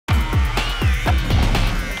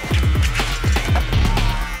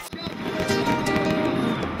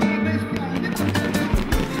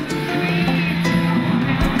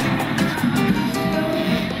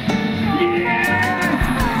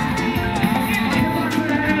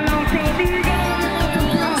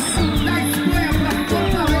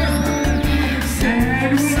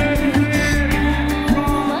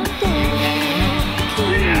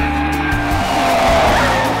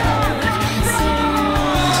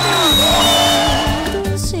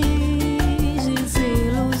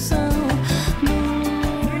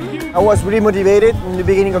I was really motivated in the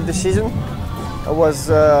beginning of the season. I was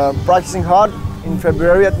practicing hard in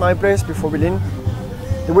February at my place before Berlin.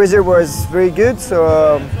 The weather was very good,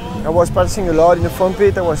 so I was practicing a lot in the front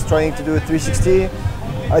pit. I was trying to do a 360.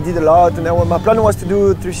 I did a lot, and my plan was to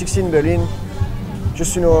do 360 in Berlin,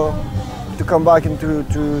 just to come back and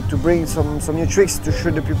to bring some new tricks to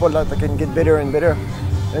show the people that I can get better and better.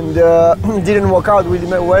 And it didn't work out really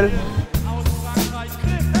well.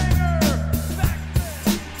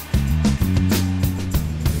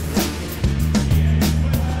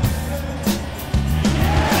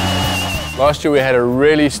 Last year we had a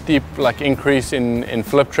really steep increase in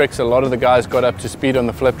flip tricks. A lot of the guys got up to speed on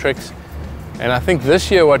the flip tricks. And I think this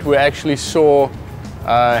year what we actually saw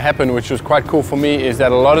happen, which was quite cool for me, is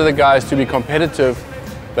that a lot of the guys, to be competitive,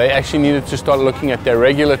 they actually needed to start looking at their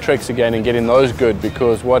regular tricks again and getting those good,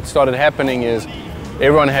 because what started happening is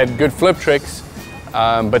everyone had good flip tricks,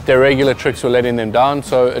 but their regular tricks were letting them down.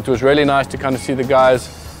 So it was really nice to kind of see the guys,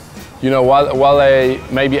 while they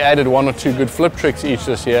maybe added 1 or 2 good flip tricks each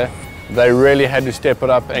this year, they really had to step it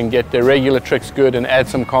up and get their regular tricks good and add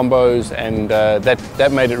some combos, and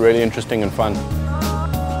that made it really interesting and fun.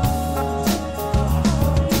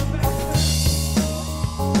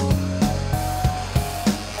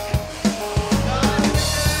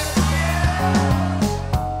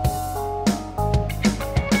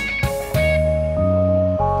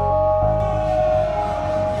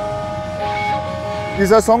 Die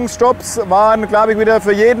Saisonstops waren, glaube ich, wieder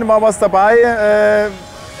für jeden mal was dabei.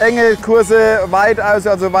 Enge Kurse, weit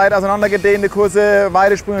auseinandergedehnte Kurse,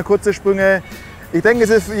 weite Sprünge, kurze Sprünge. Ich denke,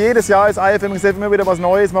 jedes Jahr ist IFMXF immer wieder was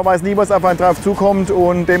Neues. Man weiß nie, was auf einen drauf zukommt,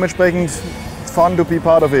 und dementsprechend fun to be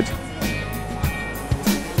part of it.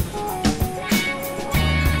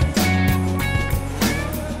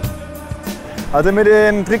 Also mit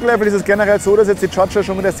den Trickleveln ist es generell so, dass jetzt die Judges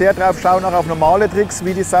schon wieder sehr drauf schauen, auch auf normale Tricks,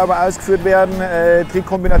 wie die sauber ausgeführt werden,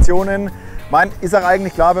 Trickkombinationen. Ist auch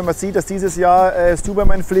eigentlich klar, wenn man sieht, dass dieses Jahr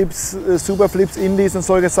Superman-Flips, Superflips, Indies und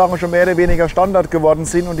solche Sachen schon mehr oder weniger Standard geworden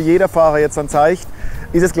sind und die jeder Fahrer jetzt dann zeigt,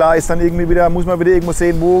 ist es klar, muss man wieder irgendwo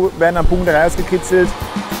sehen, wo werden dann Punkte rausgekitzelt.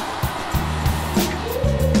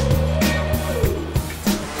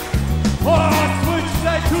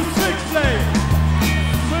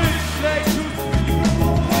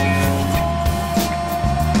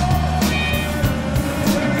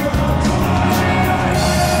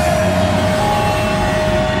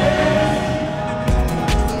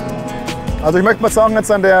 Also ich möchte mal sagen, jetzt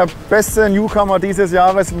der beste Newcomer dieses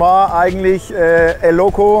Jahres war eigentlich El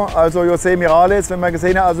Loco, also José Miralles. Wenn man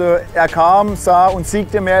gesehen hat, also er kam, sah und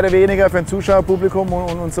siegte mehr oder weniger für ein Zuschauerpublikum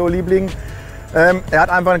und so Liebling. Er hat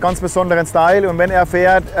einfach einen ganz besonderen Style, und wenn er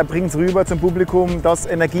fährt, er bringt es rüber zum Publikum, dass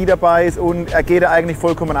Energie dabei ist, und er geht eigentlich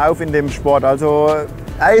vollkommen auf in dem Sport. Also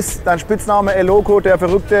dein Spitzname El Loco, der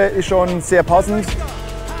Verrückte, ist schon sehr passend.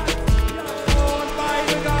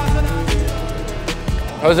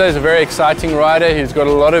 Jose is a very exciting rider. He's got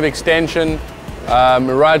a lot of extension. He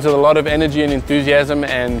rides with a lot of energy and enthusiasm,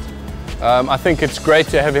 and I think it's great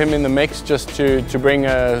to have him in the mix, just to bring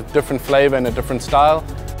a different flavor and a different style.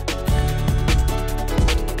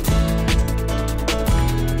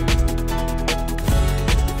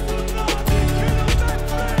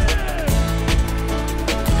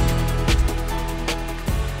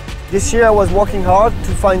 This year I was working hard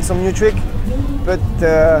to find some new trick, but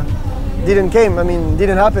didn't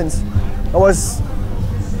happen. I was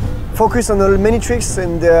focused on many tricks,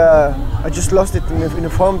 and I just lost it in the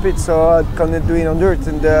front pit, so I couldn't do it on dirt.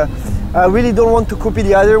 And I really don't want to copy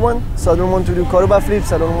the other one, so I don't want to do Cordoba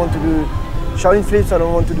flips, I don't want to do Shaolin flips, I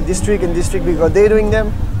don't want to do this trick and this trick because they're doing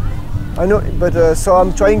them. I know, but so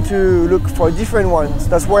I'm trying to look for different ones.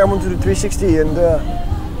 That's why I want to do 360, and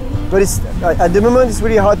but at the moment it's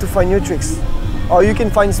really hard to find new tricks. Or you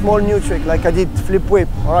can find small new trick, like I did flip whip,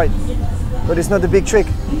 all right, but it's not a big trick.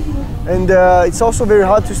 And it's also very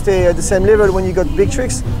hard to stay at the same level when you got big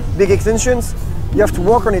tricks, big extensions. You have to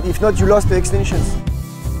work on it, if not you lost the extensions.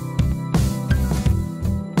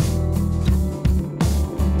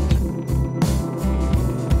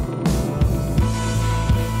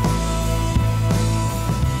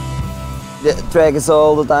 The track is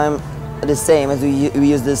all the time the same, as we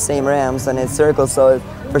use the same ramps and it's circles, so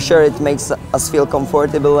for sure it makes us feel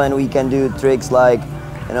comfortable, and we can do tricks like,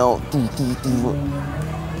 I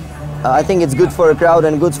think it's good for the crowd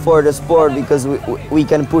and good for the sport, because we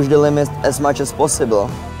can push the limits as much as possible.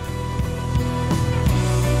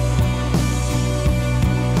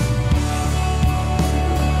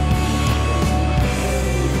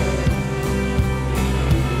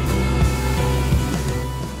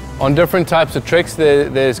 On different types of tricks,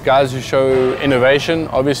 there's guys who show innovation.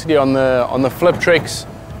 Obviously on the flip tricks,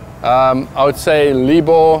 I would say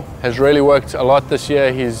Libor has really worked a lot this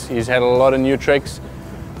year. He's had a lot of new tricks.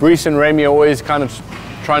 Brice and Remi are always kind of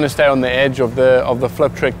trying to stay on the edge of the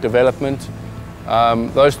flip trick development.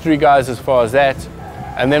 Those three guys as far as that.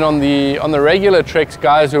 And then on the regular tricks,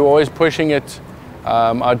 guys who are always pushing it,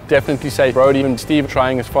 I'd definitely say Brody and Steve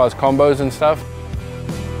trying as far as combos and stuff.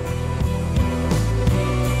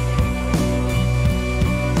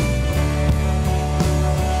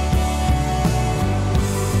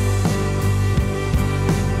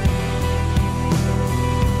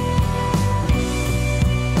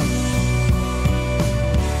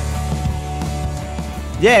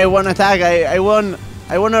 Yeah, I want to attack. I want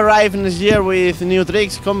to arrive next year with new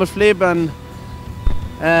tricks, combo flip, and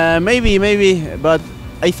maybe. But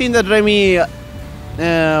I think that Remi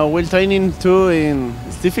will training too.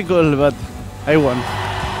 It's difficult, but I want.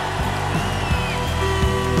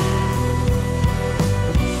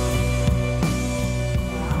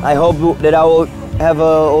 I hope that I will have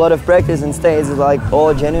a lot of practice in States, like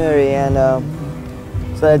all January, and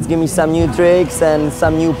so that's give me some new tricks and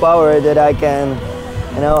some new power that I can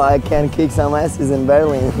kick some asses in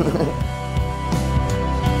Berlin.